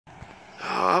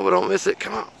hope I don't miss it.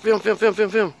 Come on, film, film, film, film,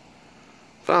 film.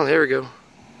 Finally, here we go.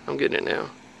 I'm getting it now.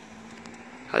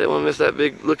 I didn't want to miss that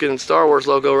big looking Star Wars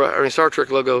logo, right? I mean, Star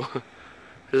Trek logo.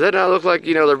 Does that not look like,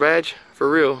 you know, their badge? For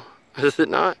real. Does it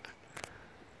not?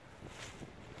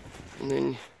 And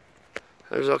then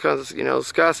there's all kinds of, you know,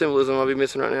 sky symbolism I'll be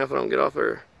missing right now if I don't get off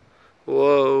there.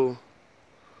 Whoa.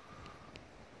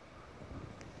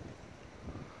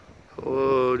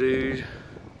 Whoa, dude.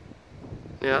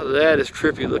 Now that is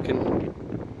trippy looking.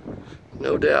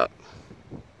 No doubt.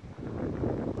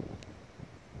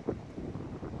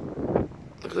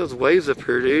 Look at those waves up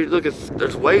here, dude. Look,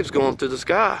 there's waves going through the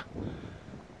sky.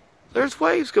 There's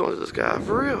waves going through the sky,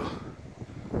 for real.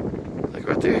 Like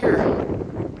right through here.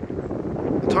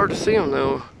 It's hard to see them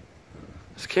though.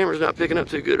 This camera's not picking up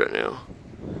too good right now.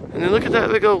 And then look at that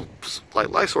big old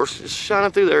light source just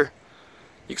shining through there.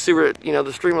 You can see where it, you know,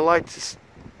 the stream of light just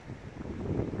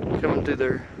coming through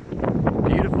there.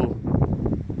 Beautiful.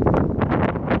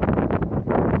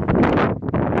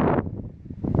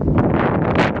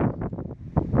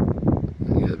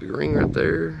 You got a big ring right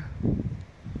there.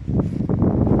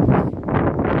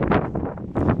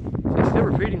 It's still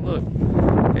repeating, look.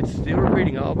 It's still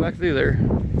repeating all back through there.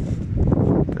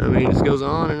 I mean, it just goes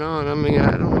on and on. I mean,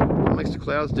 I don't know what makes the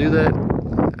clouds do that.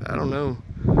 I don't know.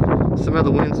 Somehow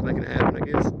the wind's making it happen, I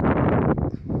guess.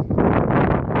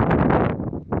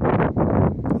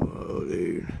 Whoa,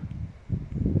 dude.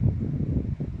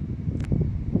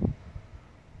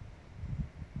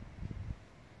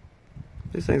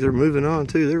 These things are moving on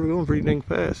too. They're going pretty dang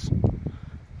fast.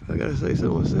 If I gotta say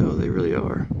so myself, they really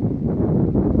are.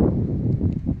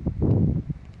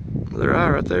 Their eye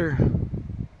right there.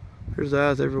 There's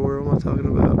eyes everywhere. What am I talking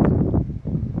about?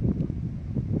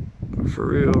 For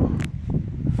real.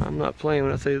 I'm not playing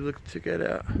when I say look, check that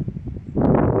out.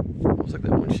 Almost like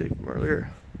that one shape from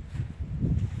earlier.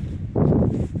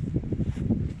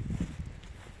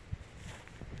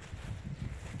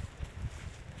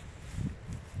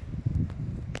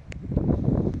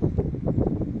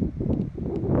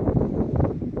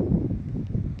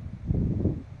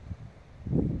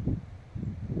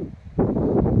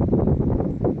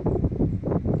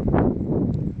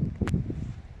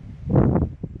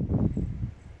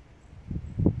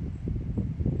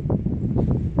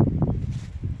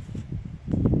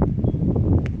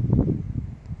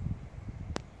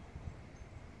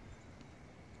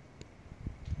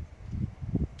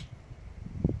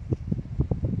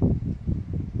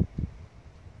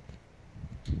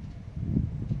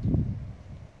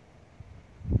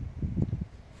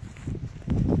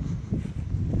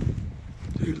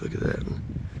 Dude, look at that.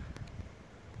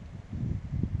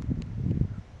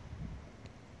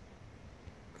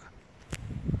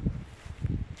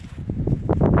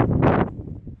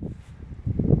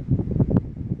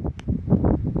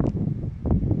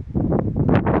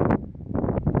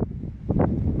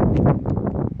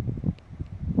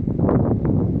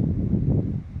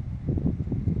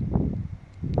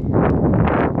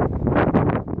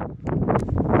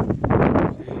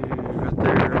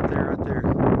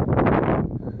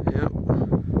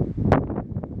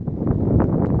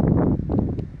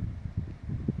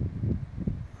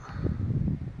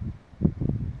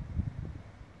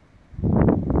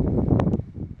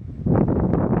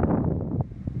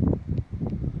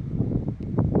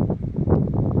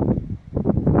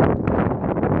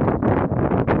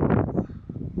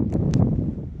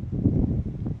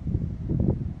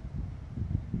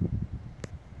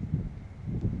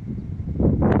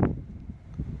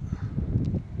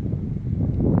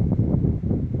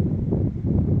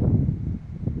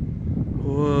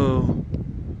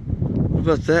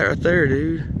 What about that right there,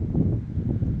 dude?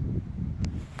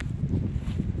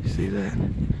 You see that?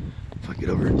 If I get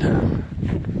over in time.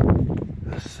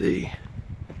 Let's see.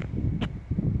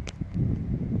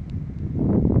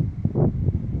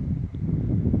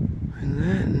 And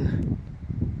then,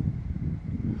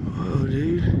 whoa,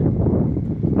 dude.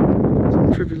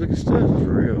 Some trippy looking stuff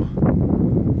for real.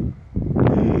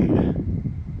 Dude.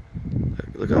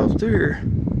 Look off through here.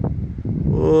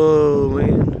 Whoa,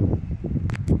 man.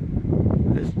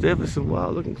 There's definitely some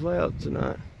wild looking clouds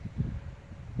tonight.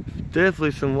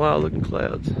 Definitely some wild looking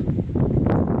clouds.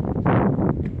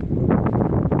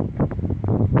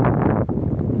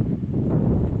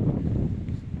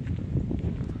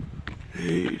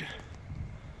 Dude.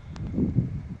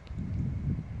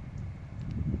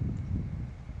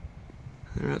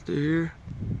 And right through here.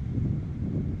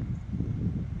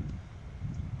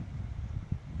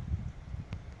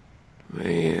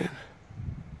 Man.